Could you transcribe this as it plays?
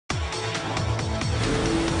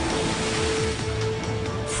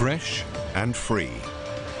Fresh and free,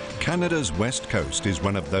 Canada's west coast is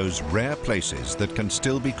one of those rare places that can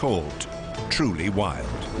still be called truly wild.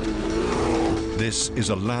 This is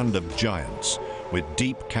a land of giants with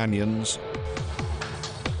deep canyons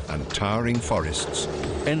and towering forests,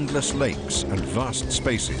 endless lakes and vast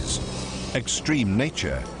spaces, extreme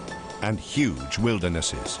nature and huge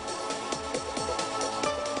wildernesses.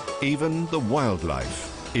 Even the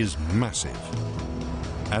wildlife is massive,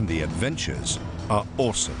 and the adventures are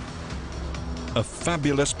awesome. A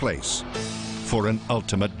fabulous place for an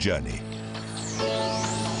ultimate journey.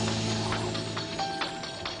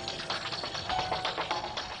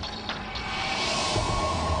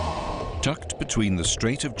 Tucked between the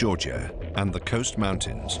Strait of Georgia and the Coast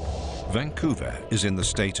Mountains, Vancouver is in the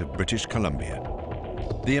state of British Columbia.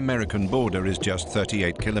 The American border is just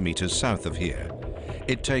 38 kilometers south of here.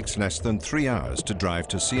 It takes less than 3 hours to drive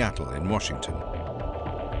to Seattle in Washington.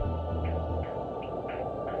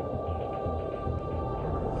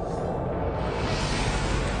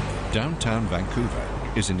 Downtown Vancouver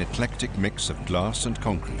is an eclectic mix of glass and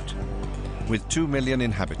concrete. With 2 million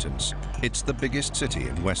inhabitants, it's the biggest city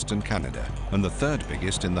in Western Canada and the third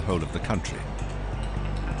biggest in the whole of the country.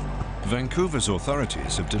 Vancouver's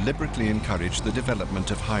authorities have deliberately encouraged the development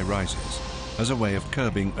of high-rises as a way of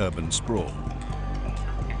curbing urban sprawl.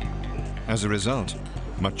 As a result,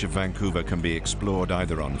 much of Vancouver can be explored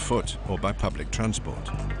either on foot or by public transport.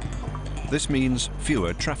 This means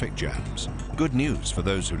fewer traffic jams. Good news for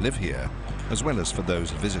those who live here, as well as for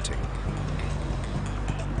those visiting.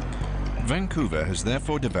 Vancouver has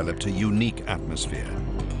therefore developed a unique atmosphere.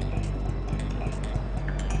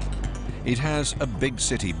 It has a big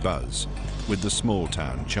city buzz with the small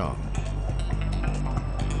town charm.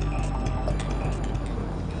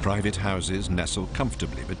 Private houses nestle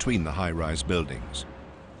comfortably between the high-rise buildings,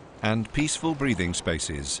 and peaceful breathing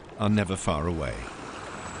spaces are never far away.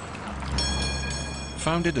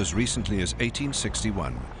 Founded as recently as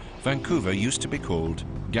 1861, Vancouver used to be called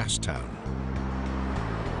Gastown.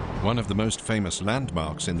 One of the most famous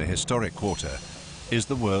landmarks in the historic quarter is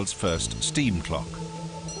the world's first steam clock.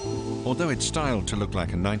 Although it's styled to look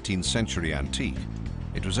like a 19th century antique,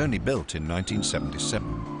 it was only built in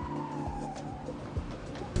 1977.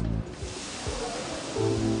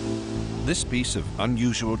 This piece of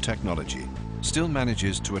unusual technology still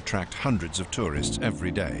manages to attract hundreds of tourists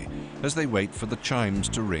every day as they wait for the chimes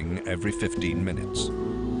to ring every 15 minutes.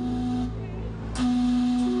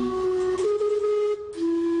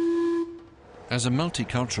 As a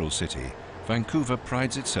multicultural city, Vancouver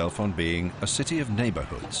prides itself on being a city of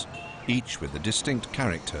neighborhoods, each with a distinct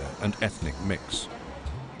character and ethnic mix.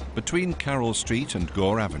 Between Carroll Street and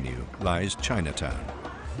Gore Avenue lies Chinatown.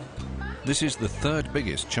 This is the third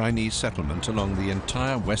biggest Chinese settlement along the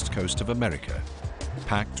entire west coast of America,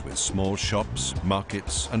 packed with small shops,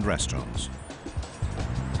 markets, and restaurants.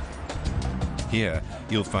 Here,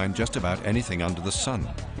 you'll find just about anything under the sun,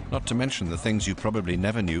 not to mention the things you probably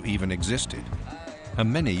never knew even existed,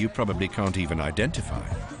 and many you probably can't even identify.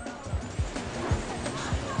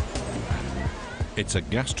 It's a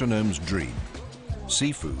gastronome's dream.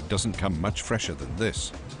 Seafood doesn't come much fresher than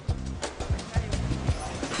this.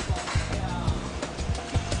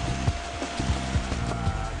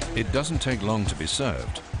 It doesn't take long to be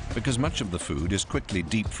served, because much of the food is quickly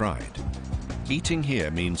deep fried. Eating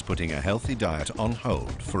here means putting a healthy diet on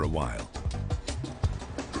hold for a while.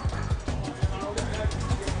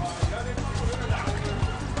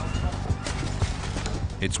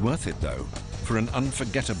 It's worth it, though, for an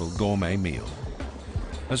unforgettable gourmet meal.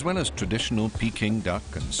 As well as traditional Peking duck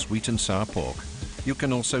and sweet and sour pork, you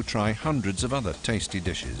can also try hundreds of other tasty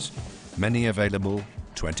dishes, many available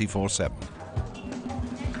 24/7.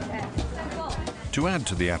 To add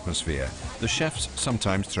to the atmosphere, the chefs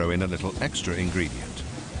sometimes throw in a little extra ingredient,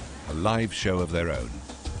 a live show of their own.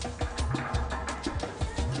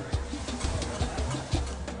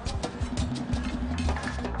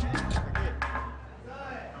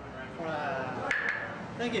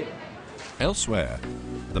 Thank you. Elsewhere,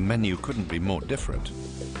 the menu couldn't be more different.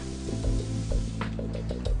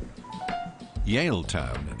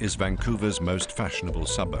 Yaletown is Vancouver's most fashionable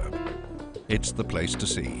suburb. It's the place to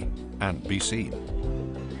see and be seen.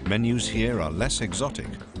 Menus here are less exotic,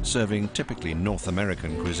 serving typically North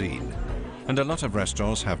American cuisine, and a lot of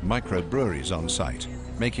restaurants have microbreweries on site,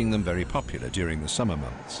 making them very popular during the summer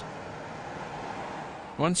months.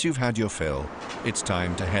 Once you've had your fill, it's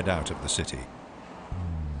time to head out of the city.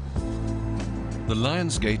 The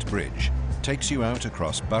Lions Gate Bridge takes you out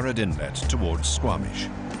across Burrard Inlet towards Squamish.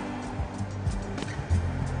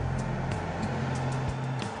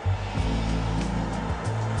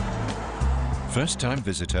 First-time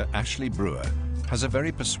visitor Ashley Brewer has a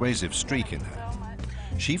very persuasive streak in her.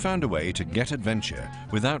 She found a way to get adventure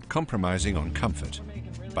without compromising on comfort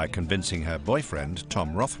by convincing her boyfriend,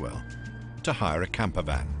 Tom Rothwell, to hire a camper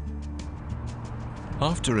van.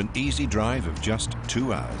 After an easy drive of just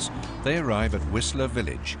 2 hours, they arrive at Whistler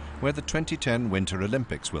Village, where the 2010 Winter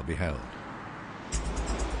Olympics will be held.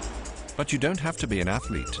 But you don't have to be an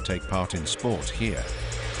athlete to take part in sport here.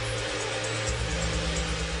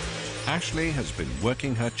 Ashley has been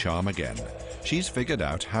working her charm again. She's figured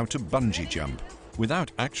out how to bungee jump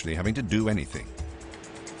without actually having to do anything.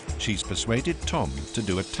 She's persuaded Tom to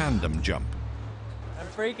do a tandem jump. I'm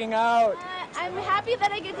freaking out. I'm happy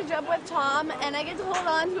that I get to jump with Tom, and I get to hold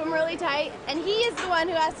on to him really tight, and he is the one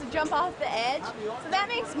who has to jump off the edge. So that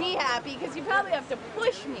makes me happy, because you probably have to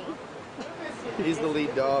push me. He's the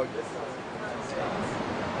lead dog.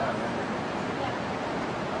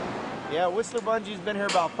 Yeah, Whistler Bungee's been here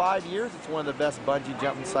about 5 years. It's one of the best bungee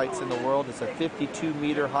jumping sites in the world. It's a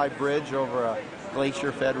 52-meter high bridge over a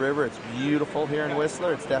glacier-fed river. It's beautiful here in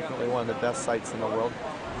Whistler. It's definitely one of the best sites in the world.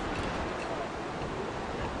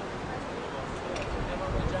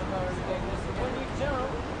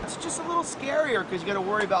 It's just a little scarier because you got to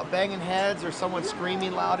worry about banging heads or someone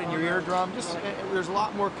screaming loud in your eardrum. There's a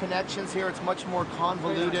lot more connections here. It's much more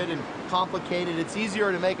convoluted and complicated. It's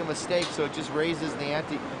easier to make a mistake, so it just raises the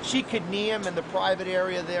ante. She could knee him in the private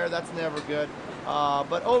area there. That's never good.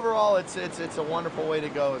 But overall, it's a wonderful way to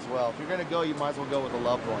go as well. If you're going to go, you might as well go with a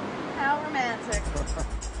loved one. How romantic.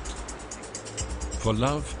 For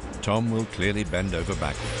love, Tom will clearly bend over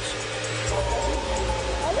backwards.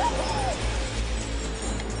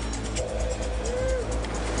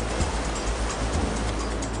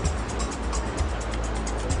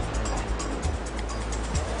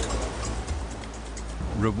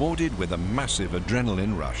 Rewarded with a massive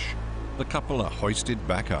adrenaline rush, the couple are hoisted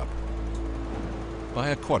back up by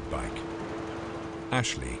a quad bike.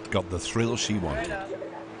 Ashley got the thrill she wanted.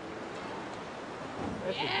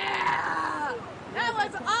 Yeah! That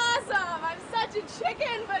was awesome! I'm such a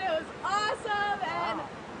chicken, but it was awesome and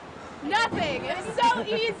nothing. It was so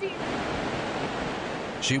easy.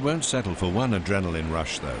 She won't settle for one adrenaline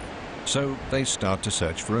rush, though, so they start to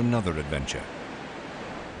search for another adventure.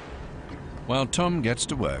 While Tom gets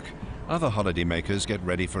to work, other holidaymakers get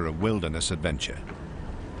ready for a wilderness adventure.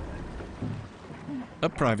 A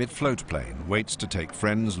private float plane waits to take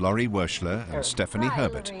friends Laurie Werschler and Stephanie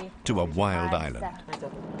Herbert to a wild island.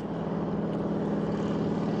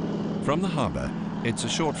 From the harbour, it's a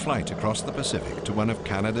short flight across the Pacific to one of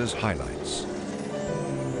Canada's highlights.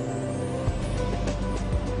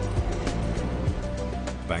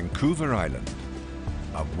 Vancouver Island,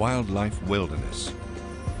 a wildlife wilderness.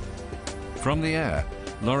 From the air,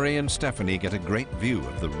 Laurie and Stephanie get a great view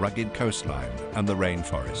of the rugged coastline and the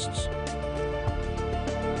rainforests.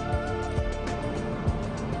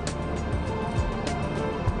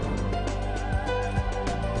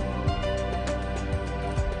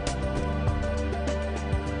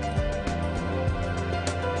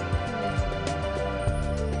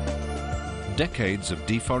 Decades of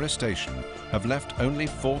deforestation have left only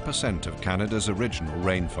 4% of Canada's original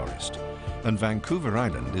rainforest, and Vancouver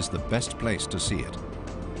Island is the best place to see it.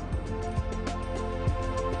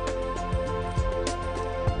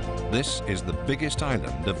 This is the biggest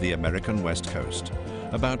island of the American West Coast,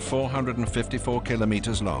 about 454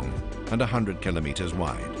 kilometers long and 100 kilometers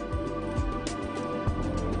wide.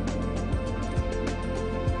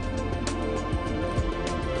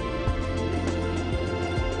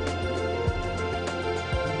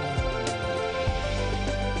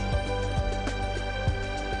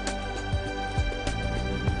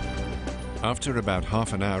 After about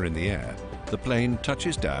half an hour in the air, the plane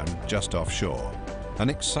touches down just offshore. An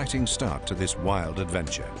exciting start to this wild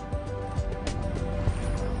adventure.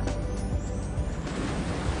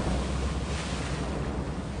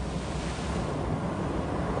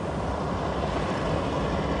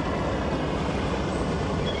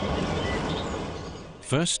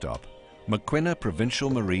 First stop, Maquinna Provincial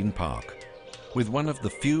Marine Park, with one of the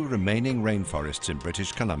few remaining rainforests in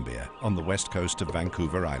British Columbia on the west coast of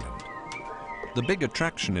Vancouver Island. The big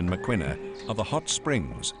attraction in Maquinna are the hot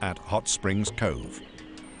springs at Hot Springs Cove.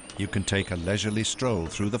 You can take a leisurely stroll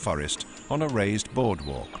through the forest on a raised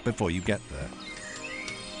boardwalk before you get there.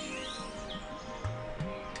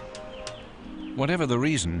 Whatever the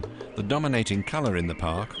reason, the dominating color in the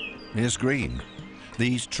park is green.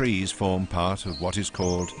 These trees form part of what is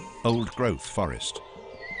called old-growth forest.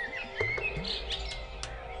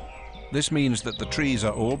 This means that the trees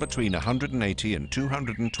are all between 180 and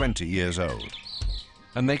 220 years old.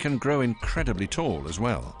 And they can grow incredibly tall as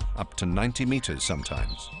well, up to 90 meters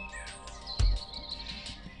sometimes.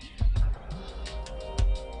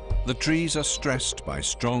 The trees are stressed by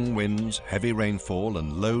strong winds, heavy rainfall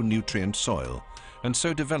and low nutrient soil, and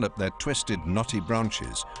so develop their twisted, knotty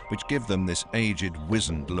branches, which give them this aged,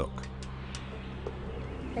 wizened look.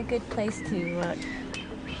 A good place to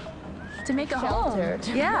make a Sheltered.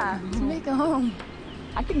 home. Yeah, to make a home.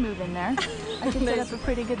 I could move in there. I could set up a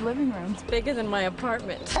pretty good living room. It's bigger than my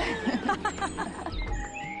apartment.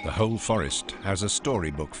 The whole forest has a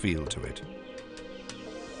storybook feel to it.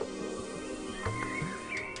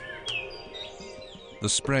 The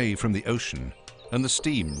spray from the ocean and the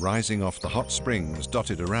steam rising off the hot springs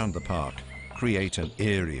dotted around the park create an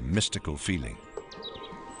eerie, mystical feeling.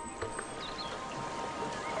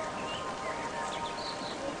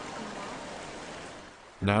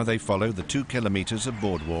 Now they follow the 2 kilometers of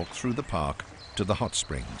boardwalk through the park to the hot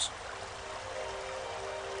springs.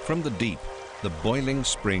 From the deep, the boiling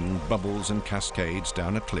spring bubbles and cascades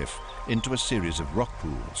down a cliff into a series of rock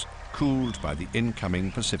pools, cooled by the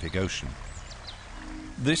incoming Pacific Ocean.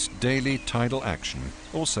 This daily tidal action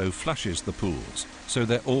also flushes the pools, so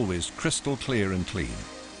they're always crystal clear and clean.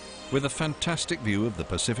 With a fantastic view of the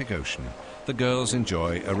Pacific Ocean, the girls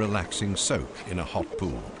enjoy a relaxing soak in a hot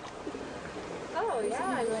pool. Oh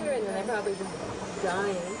yeah, I'm sure, and then they're probably just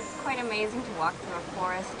dying. It's quite amazing to walk through a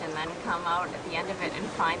forest and then come out at the end of it and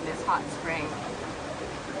find this hot spring.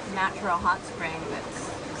 Natural hot spring that's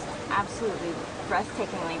just absolutely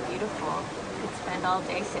breathtakingly beautiful. You could spend all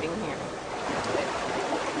day sitting here.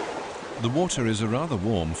 The water is a rather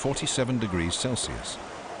warm 47 degrees Celsius,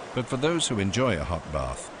 but for those who enjoy a hot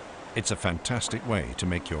bath, it's a fantastic way to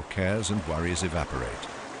make your cares and worries evaporate.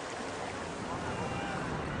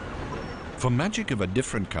 For magic of a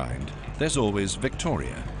different kind, there's always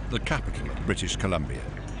Victoria, the capital of British Columbia.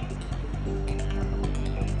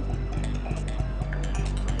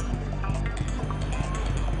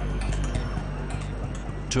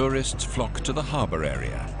 Tourists flock to the harbour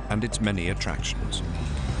area and its many attractions.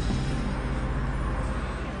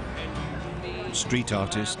 Street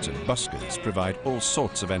artists and buskers provide all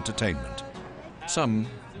sorts of entertainment, some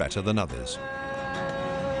better than others.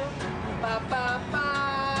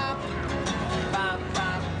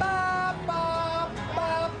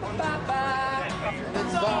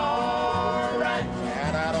 It's all right,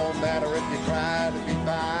 and I don't matter if you try to be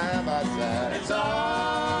by my side. It's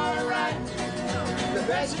all right, the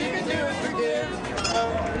best you can do is forgive.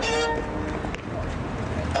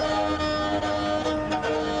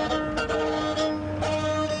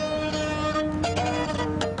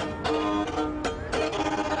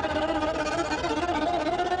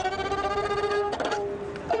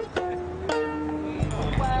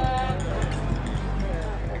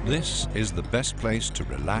 This is the best place to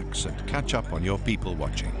relax and catch up on your people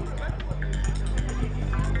watching.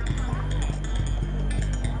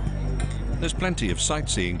 There's plenty of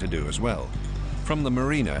sightseeing to do as well. From the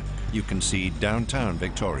marina, you can see downtown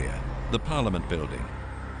Victoria, the Parliament Building,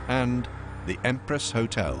 and the Empress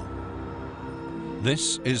Hotel.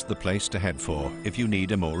 This is the place to head for if you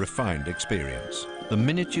need a more refined experience. The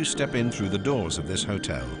minute you step in through the doors of this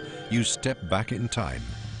hotel, you step back in time,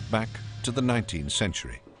 back to the 19th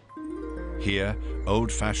century. Here,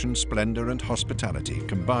 old-fashioned splendor and hospitality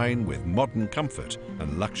combine with modern comfort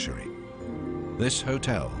and luxury. This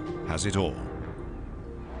hotel has it all.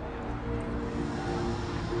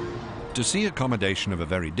 To see accommodation of a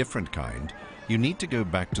very different kind, you need to go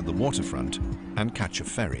back to the waterfront and catch a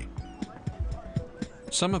ferry.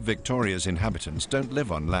 Some of Victoria's inhabitants don't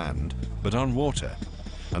live on land, but on water,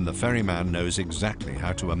 and the ferryman knows exactly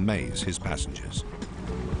how to amaze his passengers.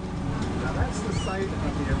 Now that's the site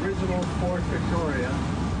of the original Fort Victoria.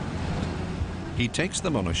 He takes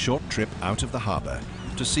them on a short trip out of the harbour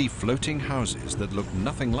to see floating houses that look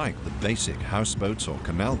nothing like the basic houseboats or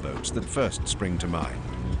canal boats that first spring to mind.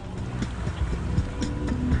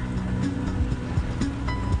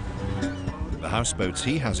 The houseboats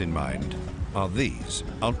he has in mind are these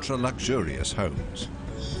ultra-luxurious homes.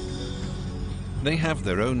 They have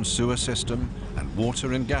their own sewer system and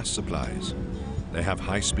water and gas supplies. They have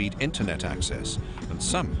high-speed internet access, and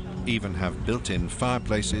some even have built-in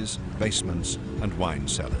fireplaces, basements, and wine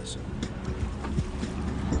cellars.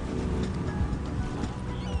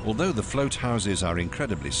 Although the float houses are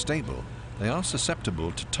incredibly stable, they are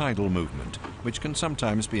susceptible to tidal movement, which can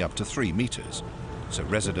sometimes be up to 3 meters, so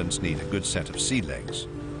residents need a good set of sea legs.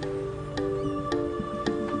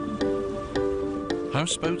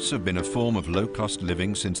 Houseboats have been a form of low-cost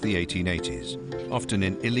living since the 1880s, often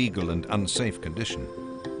in illegal and unsafe condition.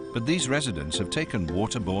 But these residents have taken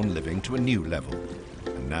waterborne living to a new level,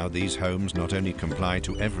 and now these homes not only comply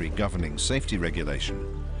to every governing safety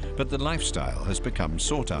regulation, but the lifestyle has become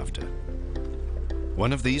sought after.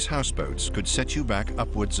 One of these houseboats could set you back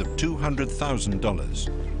upwards of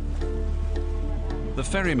 $200,000. The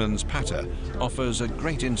ferryman's patter offers a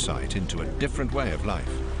great insight into a different way of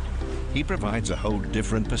life. He provides a whole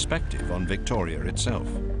different perspective on Victoria itself.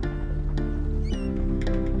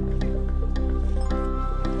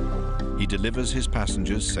 He delivers his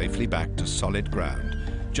passengers safely back to solid ground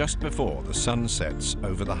just before the sun sets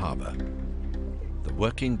over the harbour. The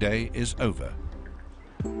working day is over,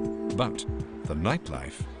 but the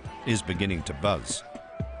nightlife is beginning to buzz.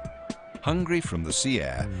 Hungry from the sea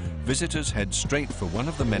air, visitors head straight for one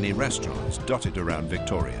of the many restaurants dotted around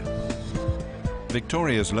Victoria.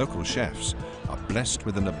 Victoria's local chefs are blessed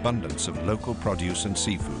with an abundance of local produce and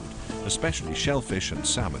seafood, especially shellfish and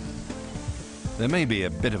salmon. There may be a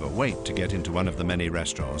bit of a wait to get into one of the many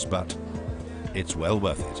restaurants, but it's well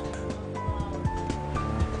worth it.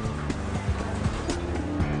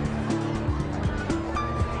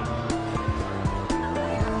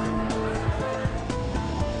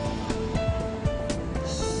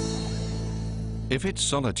 If it's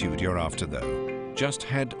solitude you're after, though, just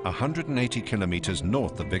head 180 kilometers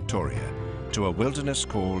north of Victoria to a wilderness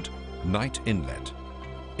called Knight Inlet.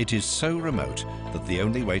 It is so remote that the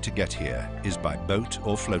only way to get here is by boat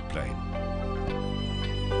or floatplane.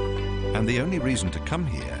 And the only reason to come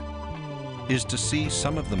here is to see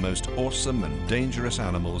some of the most awesome and dangerous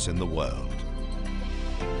animals in the world.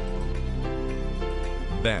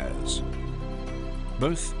 Bears.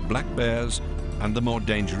 Both black bears and the more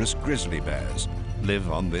dangerous grizzly bears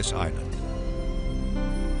live on this island.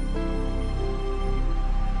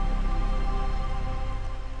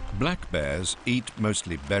 Black bears eat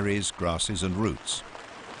mostly berries, grasses and roots.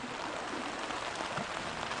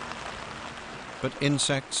 But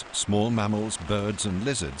insects, small mammals, birds and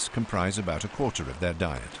lizards comprise about a quarter of their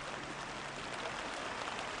diet.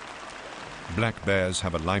 Black bears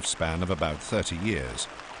have a lifespan of about 30 years,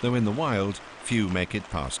 though in the wild, few make it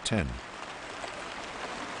past 10.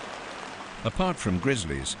 Apart from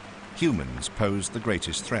grizzlies, humans pose the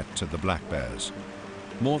greatest threat to the black bears.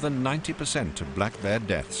 More than 90% of black bear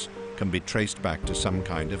deaths can be traced back to some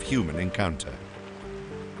kind of human encounter.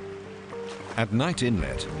 At Knight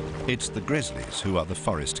Inlet, it's the grizzlies who are the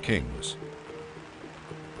forest kings.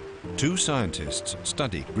 Two scientists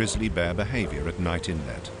study grizzly bear behavior at Knight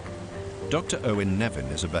Inlet. Dr. Owen Nevin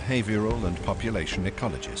is a behavioral and population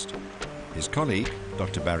ecologist. His colleague,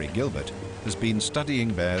 Dr. Barry Gilbert, has been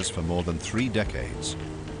studying bears for more than 3 decades,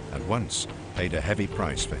 and once paid a heavy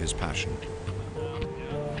price for his passion.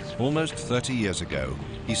 Almost 30 years ago,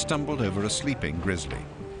 he stumbled over a sleeping grizzly.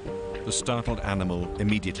 The startled animal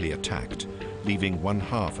immediately attacked, leaving one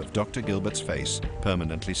half of Dr. Gilbert's face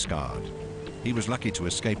permanently scarred. He was lucky to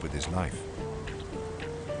escape with his life.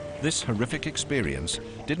 This horrific experience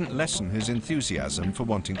didn't lessen his enthusiasm for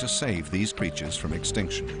wanting to save these creatures from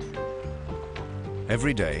extinction.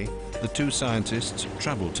 Every day, the two scientists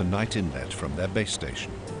travel to Knight Inlet from their base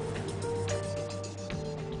station.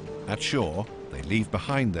 At shore, they leave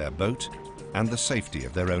behind their boat and the safety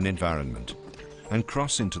of their own environment and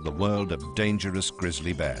cross into the world of dangerous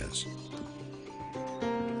grizzly bears.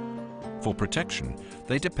 For protection,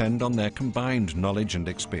 they depend on their combined knowledge and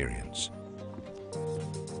experience.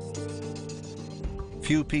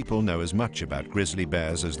 Few people know as much about grizzly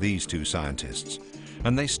bears as these two scientists,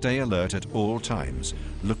 and they stay alert at all times,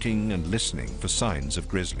 looking and listening for signs of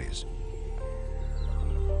grizzlies.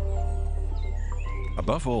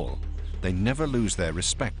 Above all, they never lose their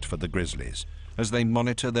respect for the grizzlies as they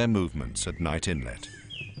monitor their movements at Knight Inlet.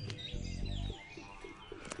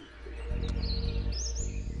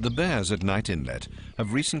 The bears at Knight Inlet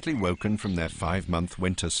have recently woken from their 5-month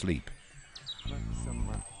winter sleep.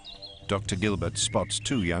 Dr. Gilbert spots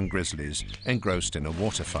 2 young grizzlies engrossed in a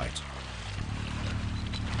water fight.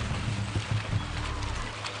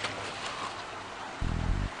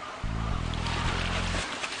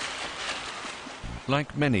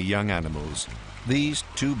 Like many young animals, these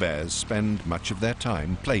 2 bears spend much of their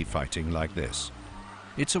time play fighting like this.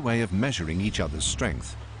 It's a way of measuring each other's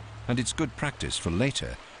strength, and it's good practice for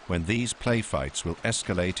later when these play fights will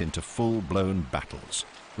escalate into full-blown battles,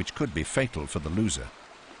 which could be fatal for the loser.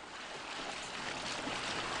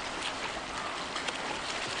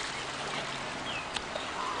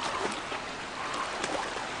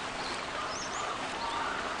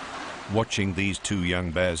 Watching these 2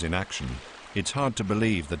 young bears in action, it's hard to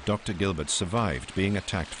believe that Dr. Gilbert survived being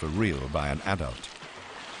attacked for real by an adult.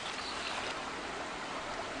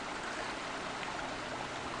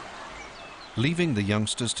 Leaving the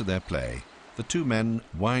youngsters to their play, the 2 men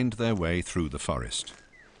wind their way through the forest.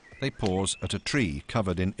 They pause at a tree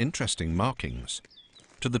covered in interesting markings.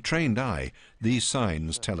 To the trained eye, these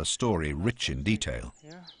signs tell a story rich in detail.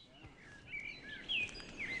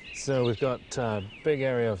 So we've got a big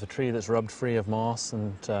area of the tree that's rubbed free of moss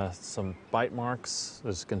and some bite marks.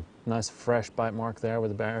 There's a nice fresh bite mark there where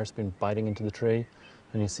the bear's been biting into the tree.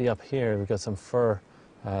 And you see up here we've got some fur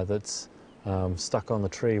that's stuck on the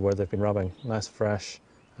tree where they've been rubbing. Nice fresh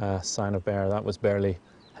sign of bear. That was barely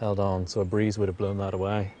held on, so a breeze would have blown that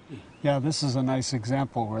away. Yeah, this is a nice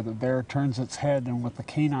example where the bear turns its head and with the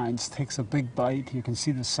canines takes a big bite. You can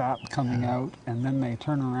see the sap coming out, and then they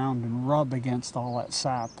turn around and rub against all that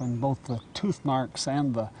sap, and both the tooth marks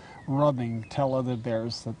and the rubbing tell other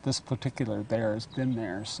bears that this particular bear has been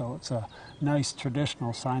there. So it's a nice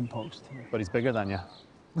traditional signpost here. But he's bigger than you.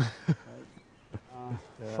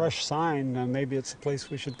 Fresh sign, maybe it's a place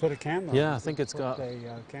we should put a camera. Yeah, I think it's got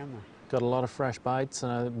a camera. Got a lot of fresh bites,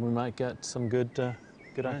 and we might get some good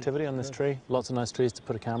activity on this tree. Lots of nice trees to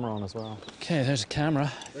put a camera on as well. Okay, there's a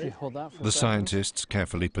camera. If you hold that for The scientists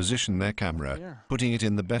carefully position their camera, putting it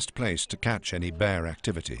in the best place to catch any bear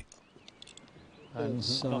activity.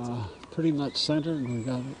 It's pretty much centered, and we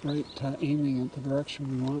got it right aiming at the direction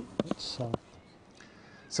we want.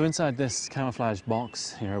 So inside this camouflaged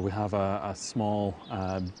box here, we have a small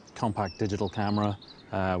compact digital camera,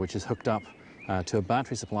 which is hooked up to a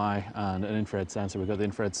battery supply and an infrared sensor. We've got the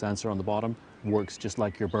infrared sensor on the bottom, works just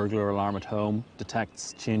like your burglar alarm at home,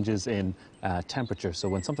 detects changes in temperature. So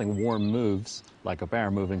when something warm moves, like a bear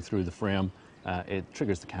moving through the frame, it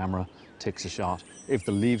triggers the camera, takes a shot. If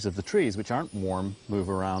the leaves of the trees, which aren't warm, move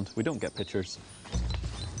around, we don't get pictures.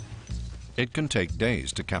 It can take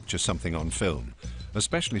days to capture something on film,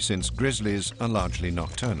 especially since grizzlies are largely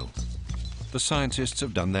nocturnal. The scientists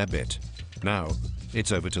have done their bit. Now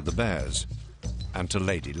it's over to the bears and to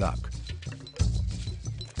Lady Luck.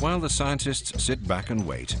 While the scientists sit back and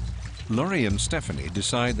wait, Laurie and Stephanie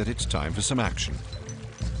decide that it's time for some action.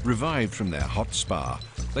 Revived from their hot spa,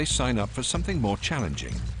 they sign up for something more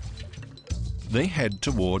challenging. They head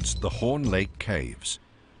towards the Horn Lake Caves,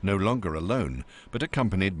 no longer alone, but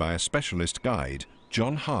accompanied by a specialist guide,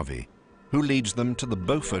 John Harvey, who leads them to the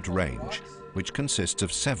Beaufort Range, which consists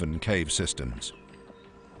of 7 cave systems.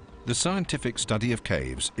 The scientific study of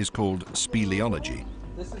caves is called speleology.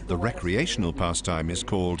 The recreational pastime is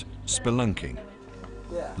called spelunking.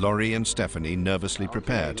 Laurie and Stephanie nervously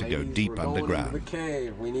prepare to go deep underground. We're going into the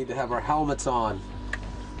cave. We need to have our helmets on.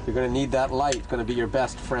 You're going to need that light. It's going to be your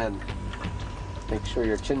best friend. Make sure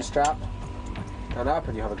your chin strap and up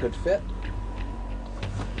and you have a good fit.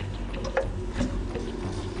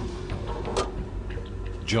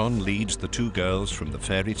 John leads the 2 girls from the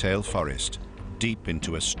fairy tale forest deep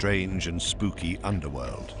into a strange and spooky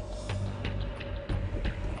underworld.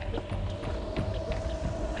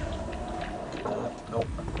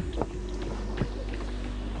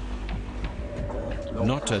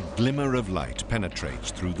 Not a glimmer of light penetrates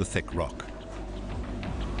through the thick rock.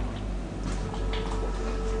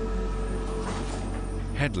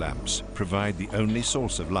 Headlamps provide the only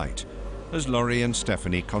source of light, as Laurie and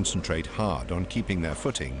Stephanie concentrate hard on keeping their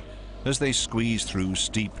footing as they squeeze through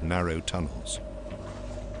steep, narrow tunnels.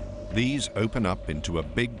 These open up into a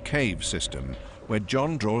big cave system where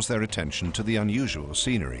John draws their attention to the unusual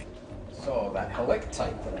scenery. So that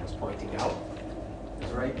helictype that I was pointing out is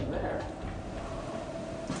right in there.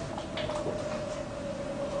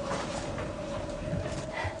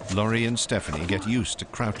 Laurie and Stephanie get used to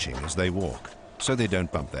crouching as they walk, so they don't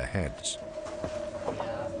bump their heads.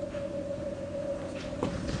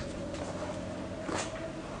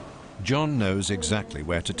 John knows exactly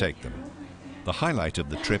where to take them. The highlight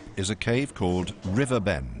of the trip is a cave called River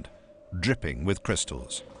Bend, dripping with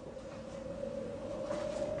crystals.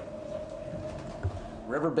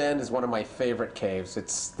 River Bend is one of my favorite caves.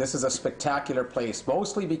 This is a spectacular place,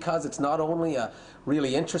 mostly because it's not only a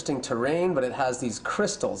really interesting terrain, but it has these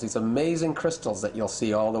crystals, these amazing crystals that you'll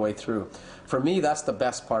see all the way through. For me, that's the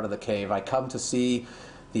best part of the cave. I come to see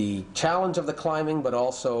the challenge of the climbing, but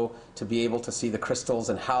also to be able to see the crystals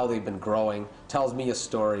and how they've been growing. Tells me a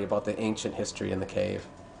story about the ancient history in the cave.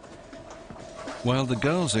 While the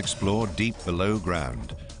girls explore deep below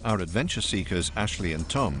ground, our adventure seekers Ashley and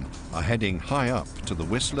Tom are heading high up to the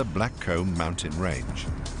Whistler Blackcomb mountain range.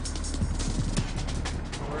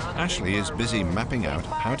 Ashley is busy mapping out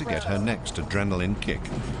how to get her next adrenaline kick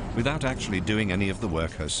without actually doing any of the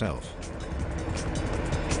work herself.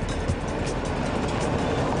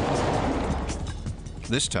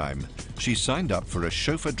 This time, she signed up for a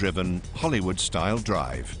chauffeur-driven, Hollywood-style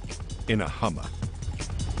drive in a Hummer.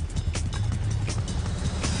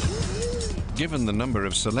 Given the number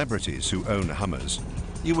of celebrities who own Hummers,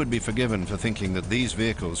 you would be forgiven for thinking that these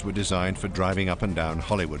vehicles were designed for driving up and down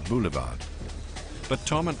Hollywood Boulevard. But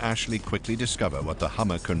Tom and Ashley quickly discover what the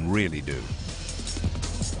Hummer can really do.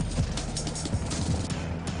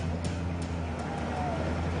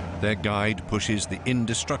 Their guide pushes the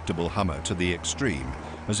indestructible Hummer to the extreme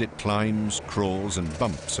as it climbs, crawls, and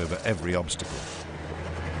bumps over every obstacle.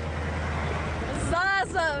 This is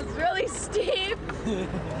awesome. It's really steep.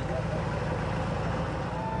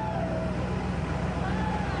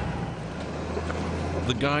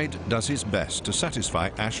 The guide does his best to satisfy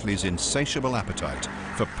Ashley's insatiable appetite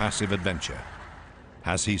for passive adventure.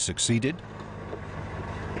 Has he succeeded?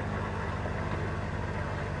 It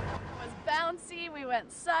was bouncy. We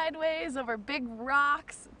went sideways over big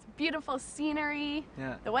rocks. It's beautiful scenery.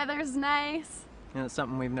 Yeah. The weather's nice. You know, it's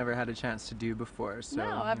something we've never had a chance to do before. So,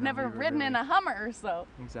 No, I've never we were ridden in a Hummer, so.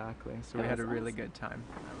 Exactly. So That we had a was really awesome. good time.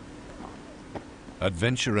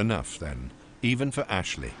 Adventure enough, then, even for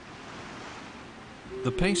Ashley.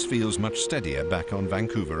 The pace feels much steadier back on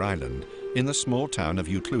Vancouver Island, in the small town of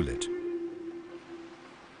Ucluelet.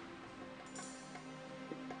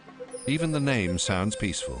 Even the name sounds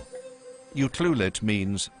peaceful. Ucluelet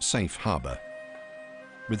means safe harbor.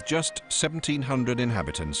 With just 1,700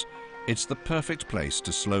 inhabitants, it's the perfect place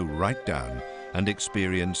to slow right down and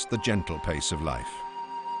experience the gentle pace of life.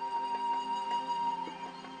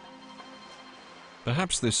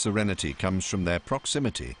 Perhaps this serenity comes from their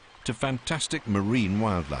proximity to fantastic marine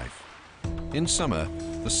wildlife. In summer,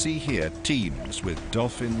 the sea here teems with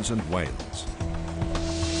dolphins and whales.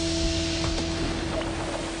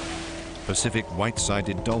 Pacific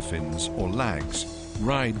white-sided dolphins, or lags,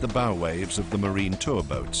 ride the bow waves of the marine tour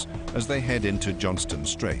boats as they head into Johnston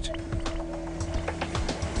Strait.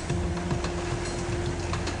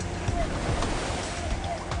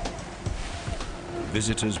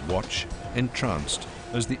 Visitors watch, entranced,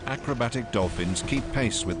 as the acrobatic dolphins keep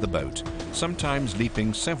pace with the boat, sometimes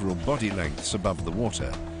leaping several body lengths above the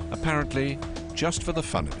water, apparently just for the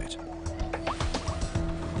fun of it.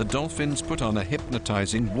 The dolphins put on a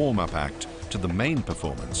hypnotizing warm-up act to the main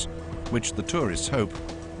performance, which the tourists hope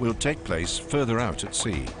will take place further out at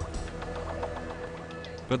sea.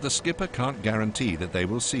 But the skipper can't guarantee that they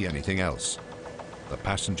will see anything else. The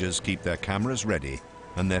passengers keep their cameras ready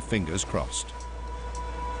and their fingers crossed.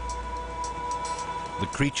 The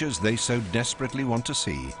creatures they so desperately want to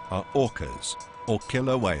see are orcas, or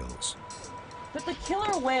killer whales. But the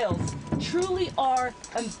killer whales truly are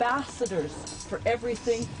ambassadors for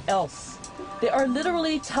everything else. They are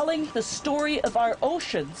literally telling the story of our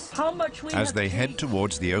oceans, how much we As they head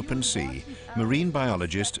towards the open sea, marine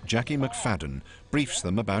biologist Jackie McFadden briefs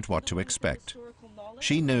them about what to expect.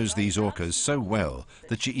 She knows these orcas so well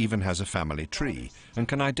that she even has a family tree and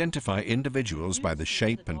can identify individuals by the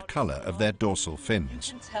shape and color of their dorsal fins.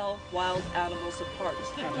 You can tell wild animals apart.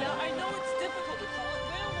 Yeah, I know it's difficult to call it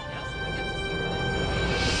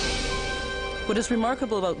What is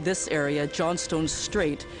remarkable about this area, Johnstone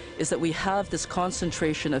Strait, is that we have this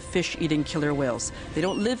concentration of fish-eating killer whales. They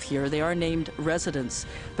don't live here, they are named residents,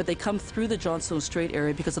 but they come through the Johnstone Strait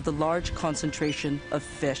area because of the large concentration of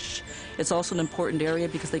fish. It's also an important area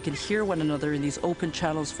because they can hear one another in these open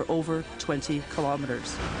channels for over 20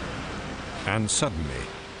 kilometers. And suddenly,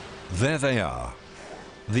 there they are,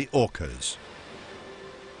 the orcas.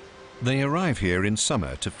 They arrive here in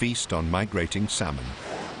summer to feast on migrating salmon.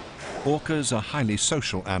 Orcas are highly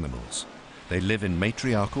social animals. They live in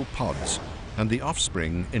matriarchal pods, and the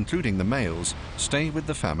offspring, including the males, stay with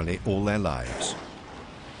the family all their lives.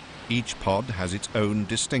 Each pod has its own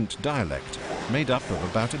distinct dialect, made up of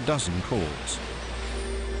about a dozen calls.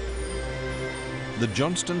 The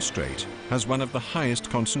Johnston Strait has one of the highest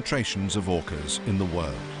concentrations of orcas in the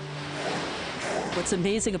world. What's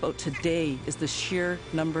amazing about today is the sheer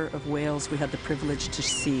number of whales we had the privilege to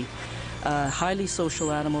see. Highly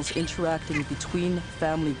social animals interacting between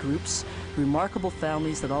family groups, remarkable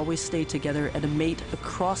families that always stay together, and a mate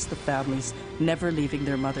across the families, never leaving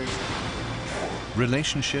their mothers.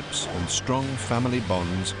 Relationships and strong family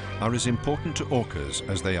bonds are as important to orcas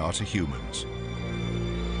as they are to humans.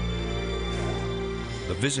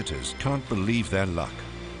 The visitors can't believe their luck.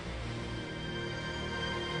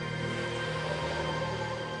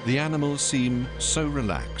 The animals seem so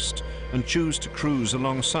relaxed and choose to cruise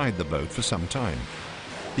alongside the boat for some time.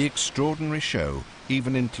 The extraordinary show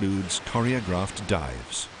even includes choreographed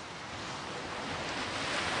dives.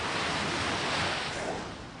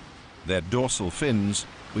 Their dorsal fins,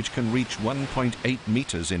 which can reach 1.8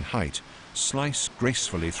 meters in height, slice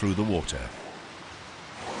gracefully through the water.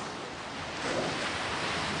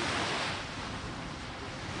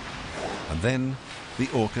 And then the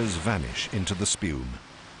orcas vanish into the spume.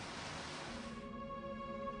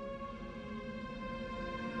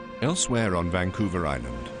 Elsewhere on Vancouver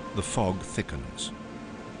Island, the fog thickens.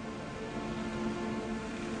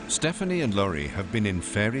 Stephanie and Laurie have been in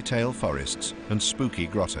fairy tale forests and spooky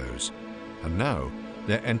grottos, and now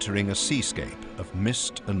they're entering a seascape of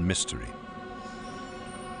mist and mystery.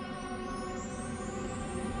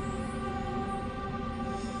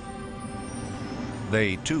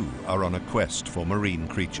 They too are on a quest for marine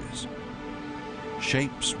creatures.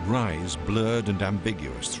 Shapes rise blurred and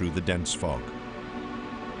ambiguous through the dense fog.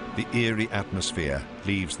 The eerie atmosphere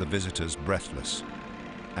leaves the visitors breathless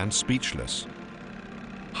and speechless.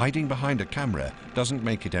 Hiding behind a camera doesn't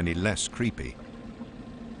make it any less creepy.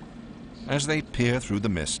 As they peer through the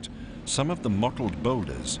mist, some of the mottled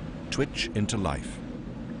boulders twitch into life.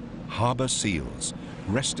 Harbor seals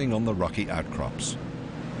resting on the rocky outcrops.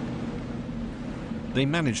 They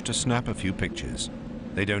manage to snap a few pictures.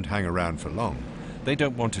 They don't hang around for long. They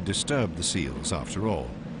don't want to disturb the seals after all.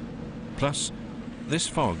 Plus, this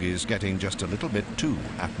fog is getting just a little bit too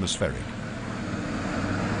atmospheric.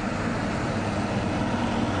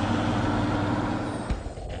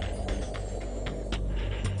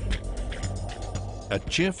 A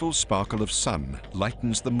cheerful sparkle of sun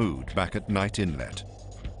lightens the mood back at Night Inlet.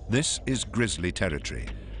 This is grizzly territory,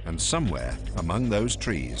 and somewhere among those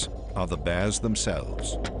trees are the bears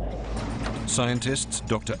themselves. Scientists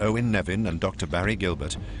Dr. Owen Nevin and Dr. Barry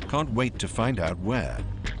Gilbert can't wait to find out where,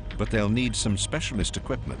 but they'll need some specialist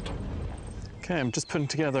equipment. Okay, I'm just putting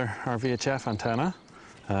together our VHF antenna,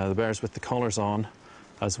 the bears with the collars on,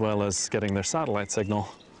 as well as getting their satellite signal,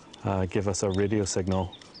 give us a radio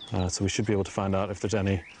signal, so we should be able to find out if there's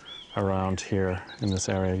any around here in this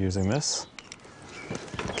area using this.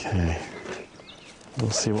 Okay,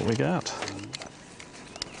 we'll see what we get.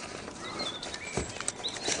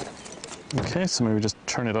 Okay, so maybe just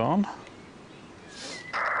turn it on.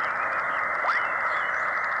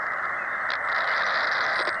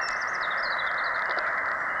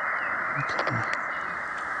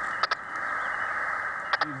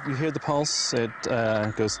 You hear the pulse, it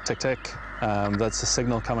goes tick-tick. That's a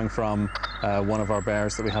signal coming from one of our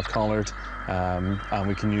bears that we have collared, and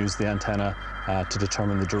we can use the antenna to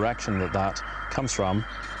determine the direction that that comes from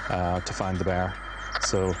to find the bear.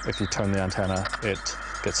 So if you turn the antenna, it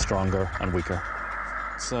gets stronger and weaker.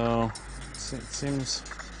 So it seems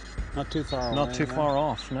not too far away. Not too far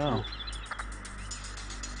off, no.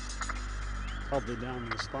 Probably down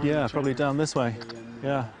the spine. Yeah, probably down this way.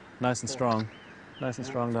 Yeah, nice and strong. Nice and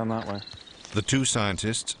strong down that way. The two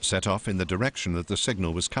scientists set off in the direction that the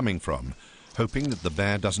signal was coming from, hoping that the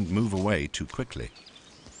bear doesn't move away too quickly.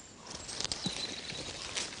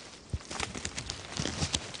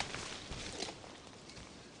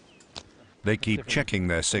 They keep checking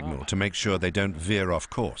their signal to make sure they don't veer off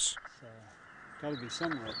course. Got to be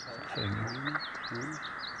somewhere apart.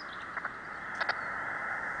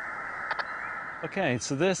 Okay,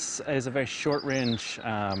 so this is a very short-range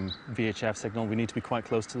VHF signal. We need to be quite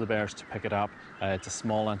close to the bears to pick it up. It's a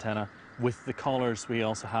small antenna. With the collars, we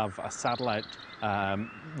also have a satellite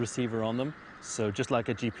receiver on them. So just like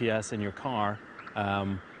a GPS in your car,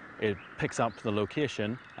 it picks up the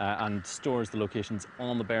location and stores the locations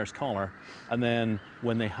on the bear's collar. And then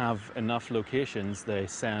when they have enough locations, they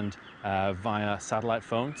send via satellite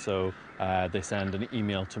phone. So they send an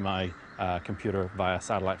email to my computer via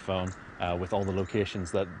satellite phone with all the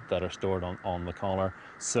locations that are stored on the collar.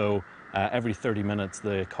 So every 30 minutes,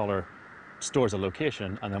 the collar stores a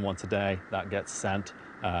location, and then once a day, that gets sent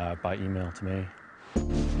by email to me.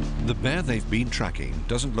 The bear they've been tracking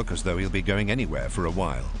doesn't look as though he'll be going anywhere for a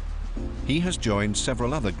while. He has joined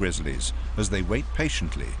several other grizzlies as they wait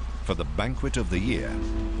patiently for the banquet of the year.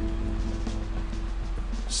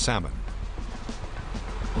 Salmon.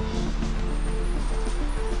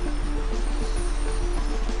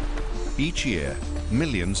 Each year,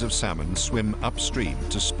 millions of salmon swim upstream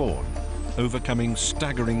to spawn, overcoming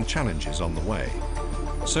staggering challenges on the way.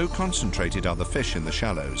 So concentrated are the fish in the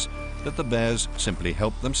shallows that the bears simply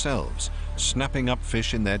help themselves, snapping up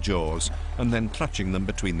fish in their jaws and then clutching them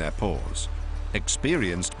between their paws.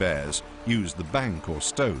 Experienced bears use the bank or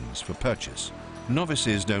stones for purchase.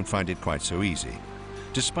 Novices don't find it quite so easy.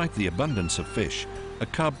 Despite the abundance of fish, a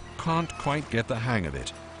cub can't quite get the hang of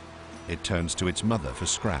it. It turns to its mother for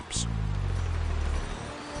scraps.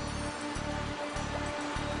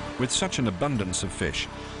 With such an abundance of fish,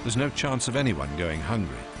 there's no chance of anyone going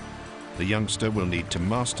hungry. The youngster will need to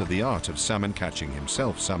master the art of salmon catching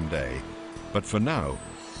himself someday, but for now,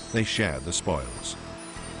 they share the spoils.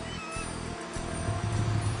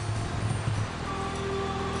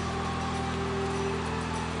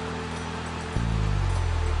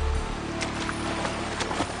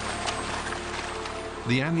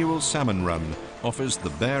 The annual salmon run offers the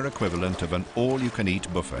bear equivalent of an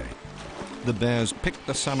all-you-can-eat buffet. The bears pick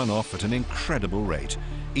the salmon off at an incredible rate,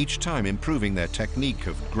 each time improving their technique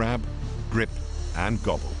of grab, grip, and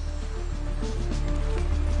gobble.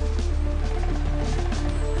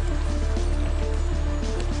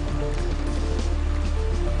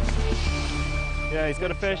 Yeah, he's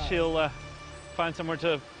got a fish. He'll find somewhere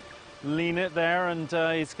to lean it there, and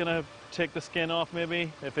he's going to take the skin off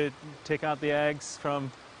maybe. If it take out the eggs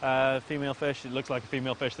from female fish, it looks like a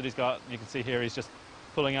female fish that he's got. You can see here he's just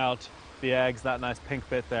pulling out the eggs, that nice pink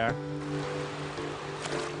bit there.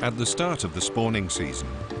 At the start of the spawning season,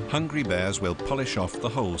 hungry bears will polish off the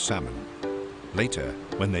whole salmon. Later,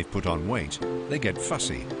 when they've put on weight, they get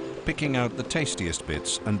fussy, picking out the tastiest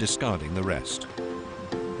bits and discarding the rest.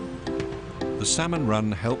 The salmon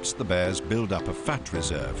run helps the bears build up a fat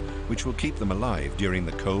reserve, which will keep them alive during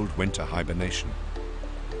the cold winter hibernation.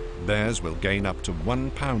 Bears will gain up to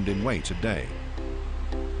 1 pound in weight a day.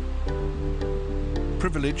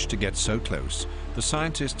 Privileged to get so close, the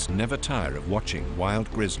scientists never tire of watching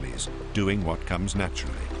wild grizzlies doing what comes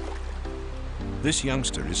naturally. This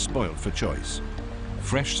youngster is spoiled for choice.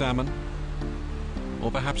 Fresh salmon,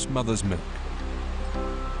 or perhaps mother's milk.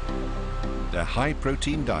 Their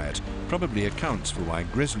high-protein diet probably accounts for why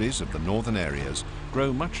grizzlies of the northern areas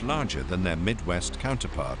grow much larger than their Midwest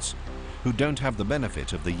counterparts, who don't have the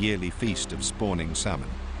benefit of the yearly feast of spawning salmon.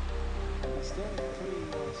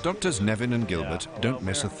 Doctors Nevin and Gilbert don't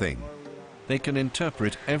miss a thing. They can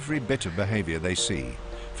interpret every bit of behavior they see,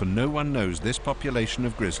 for no one knows this population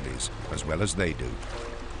of grizzlies as well as they do.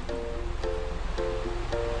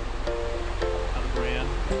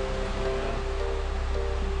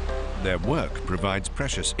 Their work provides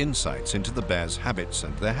precious insights into the bears' habits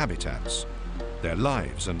and their habitats, their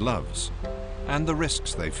lives and loves, and the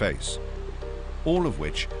risks they face, all of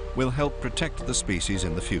which will help protect the species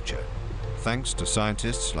in the future. Thanks to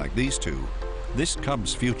scientists like these two, this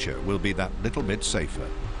cub's future will be that little bit safer.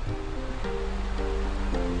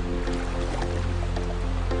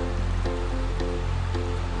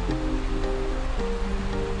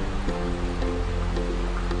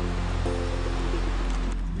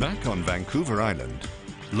 Back on Vancouver Island,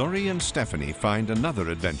 Laurie and Stephanie find another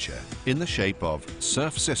adventure in the shape of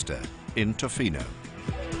Surf Sister in Tofino.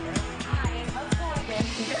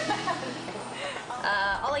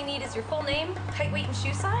 All I need is your full name, height, weight, and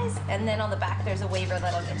shoe size, and then on the back there's a waiver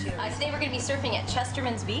that'll get you. Today we're going to be surfing at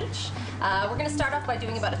Chesterman's Beach. We're going to start off by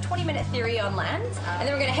doing about a 20-minute theory on land, and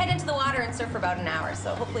then we're going to head into the water and surf for about an hour.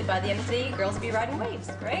 So hopefully by the end of the day, girls will be riding waves.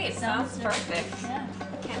 Great, sounds perfect. Yeah.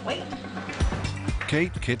 Can't wait.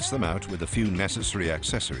 Kate kits them out with a few necessary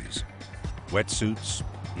accessories: wetsuits,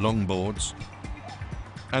 longboards,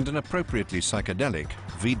 and an appropriately psychedelic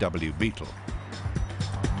VW Beetle.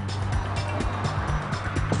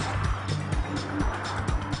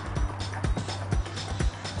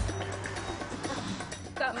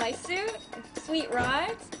 Got my suit, sweet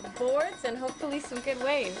rides, boards, and hopefully some good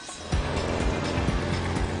waves.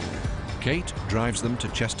 Kate drives them to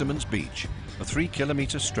Chesterman's Beach, a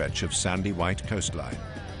 3-kilometre stretch of sandy white coastline.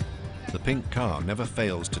 The pink car never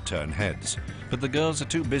fails to turn heads, but the girls are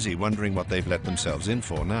too busy wondering what they've let themselves in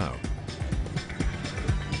for now.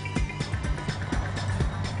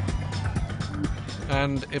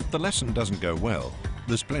 And if the lesson doesn't go well,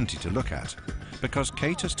 there's plenty to look at, because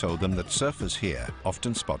Kate has told them that surfers here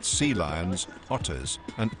often spot sea lions, otters,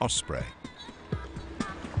 and osprey.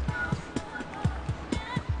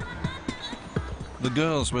 The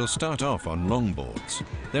girls will start off on longboards.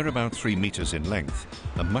 They're about 3 meters in length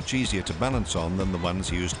and much easier to balance on than the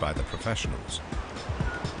ones used by the professionals.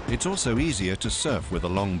 It's also easier to surf with a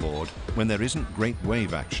longboard when there isn't great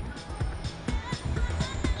wave action.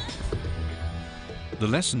 The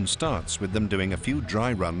lesson starts with them doing a few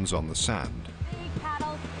dry runs on the sand.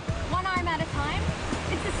 Paddle, one arm at a time.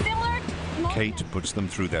 It's a similar... Kate puts them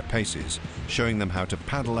through their paces, showing them how to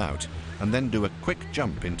paddle out and then do a quick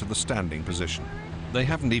jump into the standing position. They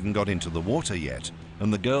haven't even got into the water yet,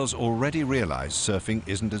 and the girls already realize surfing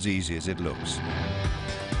isn't as easy as it looks.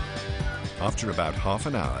 After about half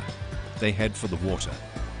an hour, they head for the water.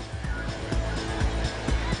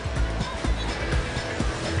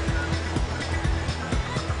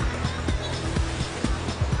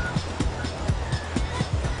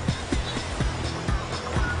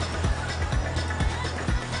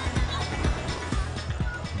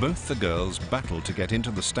 Both the girls battle to get into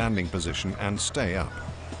the standing position and stay up.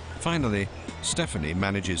 Finally, Stephanie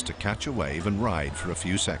manages to catch a wave and ride for a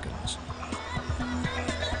few seconds.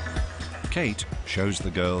 Kate shows the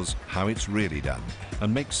girls how it's really done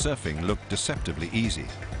and makes surfing look deceptively easy.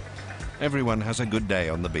 Everyone has a good day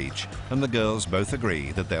on the beach, and the girls both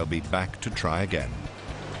agree that they'll be back to try again.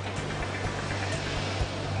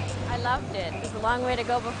 I loved it. It was a long way to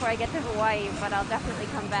go before I get to Hawaii, but I'll definitely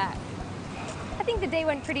come back. I think the day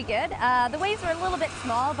went pretty good. The waves were a little bit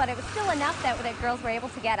small, but it was still enough that girls were able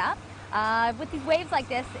to get up. With these waves like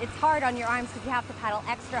this, it's hard on your arms because you have to paddle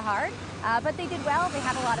extra hard. But they did well, they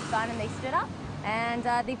had a lot of fun, and they stood up. And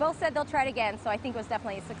they both said they'll try it again, so I think it was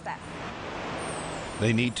definitely a success.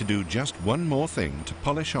 They need to do just one more thing to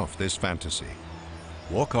polish off this fantasy.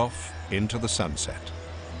 Walk off into the sunset.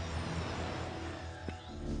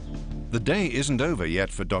 The day isn't over yet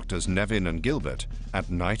for Doctors Nevin and Gilbert at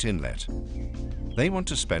Night Inlet. They want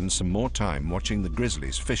to spend some more time watching the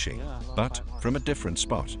grizzlies fishing, but from a different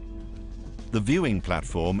spot. The viewing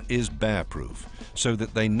platform is bear-proof, so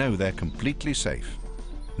that they know they're completely safe.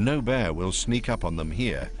 No bear will sneak up on them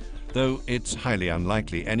here, though it's highly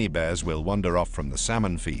unlikely any bears will wander off from the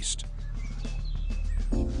salmon feast.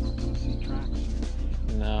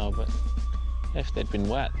 No, but if they'd been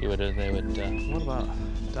wet, they would. What about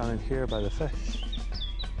down in here by the fish?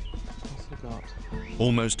 What's they got?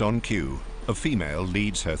 Almost on cue, a female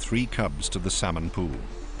leads her 3 cubs to the salmon pool.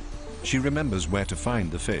 She remembers where to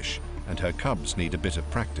find the fish, and her cubs need a bit of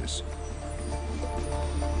practice.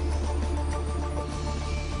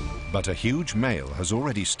 But a huge male has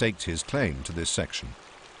already staked his claim to this section.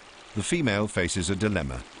 The female faces a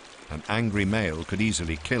dilemma. An angry male could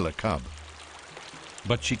easily kill a cub.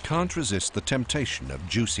 But she can't resist the temptation of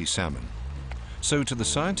juicy salmon. So to the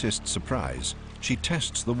scientists' surprise, she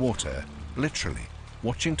tests the water, literally,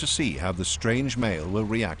 watching to see how the strange male will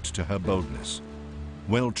react to her boldness.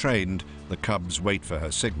 Well trained, the cubs wait for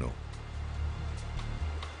her signal.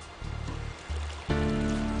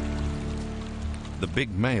 The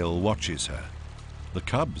big male watches her. The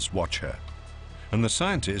cubs watch her. And the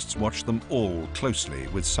scientists watch them all closely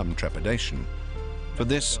with some trepidation. For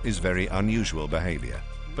this is very unusual behavior.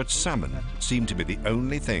 But salmon seem to be the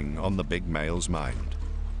only thing on the big male's mind.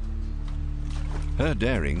 Her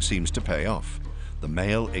daring seems to pay off. The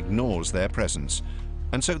male ignores their presence,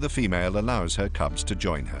 and so the female allows her cubs to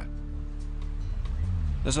join her.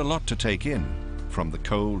 There's a lot to take in, from the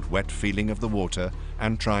cold, wet feeling of the water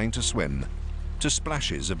and trying to swim, to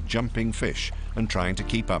splashes of jumping fish and trying to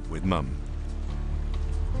keep up with Mum.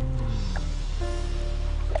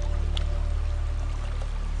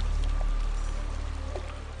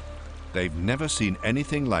 They've never seen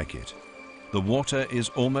anything like it. The water is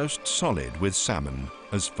almost solid with salmon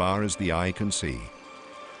as far as the eye can see.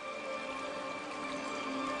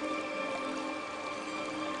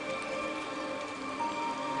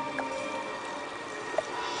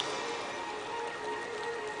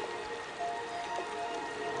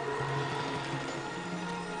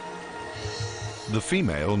 The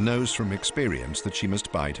female knows from experience that she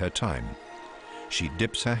must bide her time. She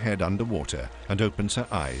dips her head underwater and opens her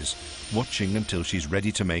eyes, watching until she's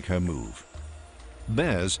ready to make her move.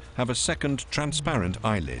 Bears have a second transparent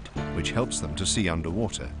eyelid, which helps them to see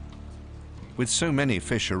underwater. With so many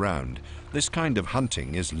fish around, this kind of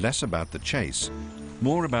hunting is less about the chase,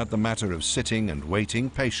 more about the matter of sitting and waiting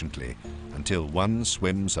patiently until one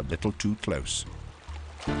swims a little too close.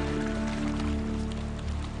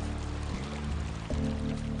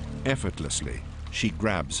 Effortlessly, she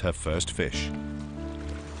grabs her first fish.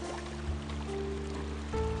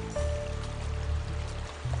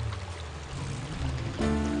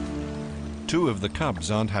 Two of the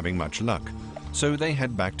cubs aren't having much luck, so they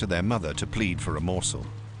head back to their mother to plead for a morsel.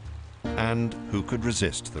 And who could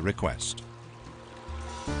resist the request?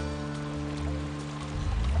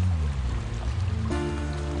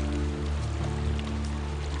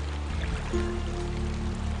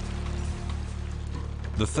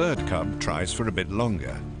 The third cub tries for a bit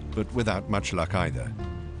longer, but without much luck either.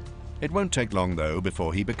 It won't take long, though,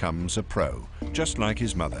 before he becomes a pro, just like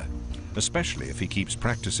his mother, especially if he keeps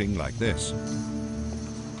practicing like this.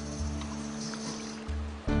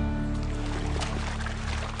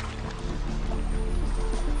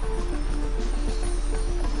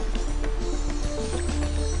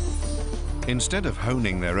 Instead of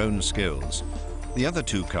honing their own skills, the other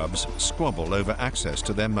 2 cubs squabble over access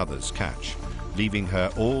to their mother's catch, leaving her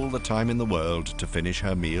all the time in the world to finish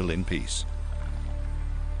her meal in peace.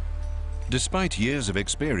 Despite years of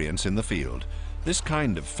experience in the field, this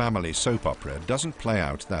kind of family soap opera doesn't play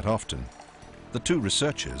out that often. The 2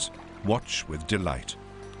 researchers watch with delight.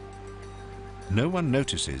 No one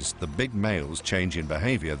notices the big male's change in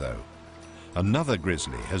behavior, though. Another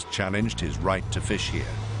grizzly has challenged his right to fish here.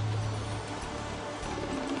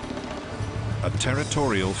 A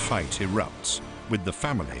territorial fight erupts, with the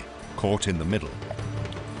family caught in the middle.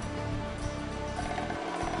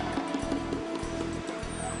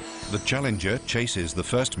 The challenger chases the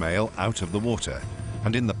first male out of the water,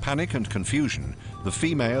 and in the panic and confusion, the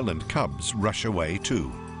female and cubs rush away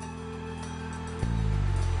too.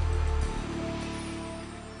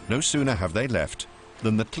 No sooner have they left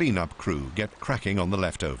than the clean-up crew get cracking on the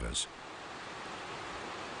leftovers.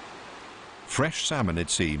 Fresh salmon, it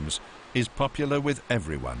seems, is popular with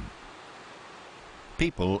everyone,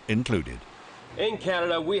 people included. In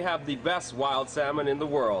Canada, we have the best wild salmon in the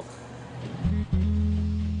world.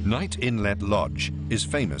 Knight Inlet Lodge is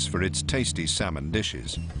famous for its tasty salmon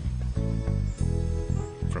dishes.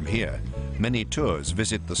 From here, many tours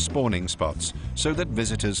visit the spawning spots so that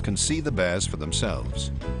visitors can see the bears for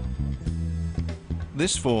themselves.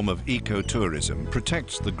 This form of ecotourism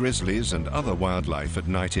protects the grizzlies and other wildlife at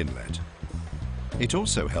Knight Inlet. It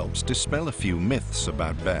also helps dispel a few myths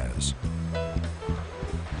about bears.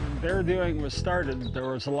 Bear viewing was started, there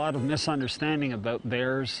was a lot of misunderstanding about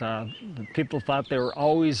bears. People thought they were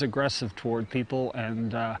always aggressive toward people,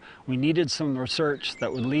 and we needed some research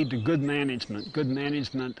that would lead to good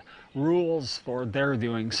management rules for bear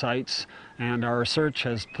viewing sites, and our research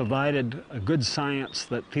has provided a good science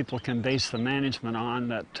that people can base the management on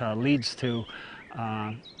that leads to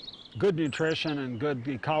good nutrition and good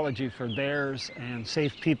ecology for bears and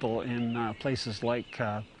safe people in places like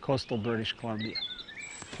coastal British Columbia.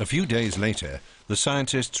 A few days later, the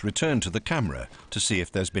scientists return to the camera to see if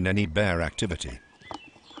there's been any bear activity.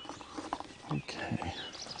 Okay,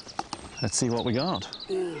 let's see what we got.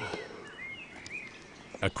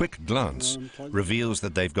 A quick glance reveals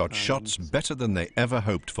that they've got shots better than they ever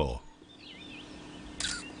hoped for.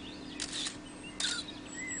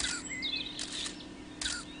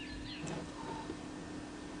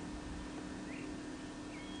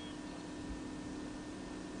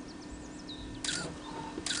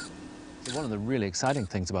 One of the really exciting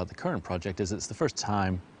things about the current project is it's the first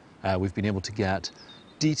time we've been able to get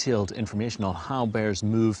detailed information on how bears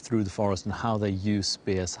move through the forest and how they use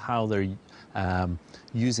space, how they're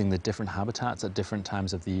using the different habitats at different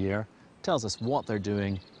times of the year. It tells us what they're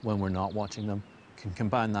doing when we're not watching them. Can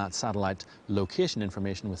combine that satellite location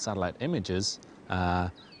information with satellite images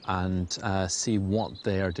and see what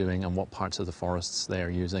they are doing and what parts of the forests they are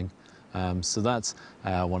using. So that's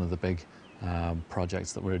one of the big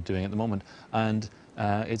projects that we're doing at the moment, and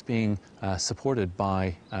it's being supported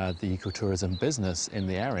by the ecotourism business in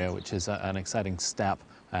the area, which is an exciting step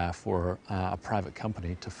for a private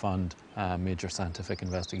company to fund major scientific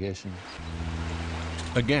investigation.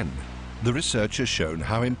 Again, the research has shown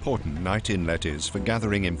how important Knight Inlet is for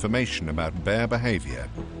gathering information about bear behavior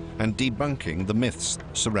and debunking the myths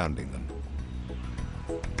surrounding them.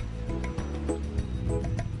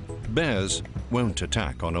 Bears won't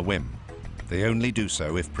attack on a whim. They only do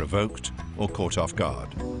so if provoked or caught off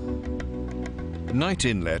guard. Knight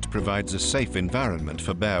Inlet provides a safe environment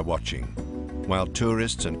for bear watching, while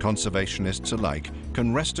tourists and conservationists alike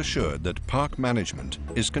can rest assured that park management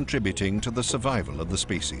is contributing to the survival of the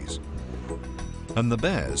species. And the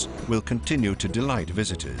bears will continue to delight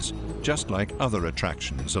visitors, just like other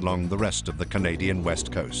attractions along the rest of the Canadian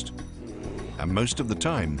West Coast. And most of the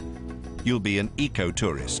time, you'll be an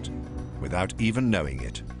eco-tourist without even knowing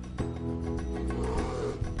it.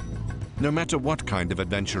 No matter what kind of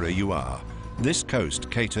adventurer you are, this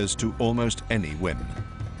coast caters to almost any whim.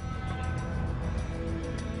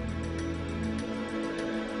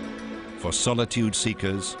 For solitude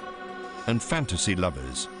seekers and fantasy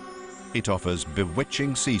lovers, it offers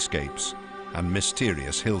bewitching seascapes and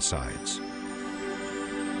mysterious hillsides.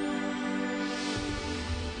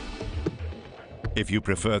 If you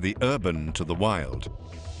prefer the urban to the wild,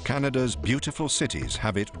 Canada's beautiful cities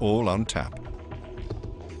have it all on tap.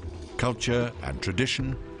 Culture and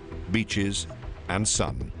tradition, beaches and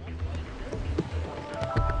sun.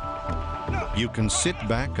 You can sit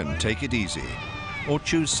back and take it easy, or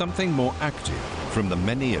choose something more active from the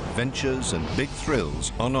many adventures and big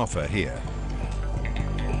thrills on offer here.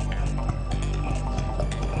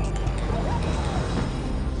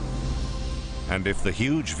 And if the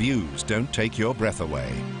huge views don't take your breath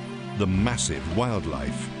away, the massive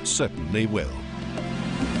wildlife certainly will.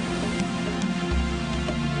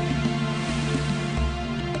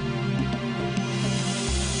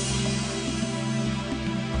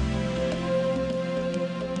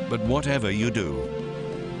 But whatever you do,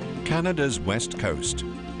 Canada's West Coast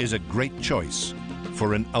is a great choice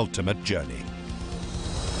for an ultimate journey.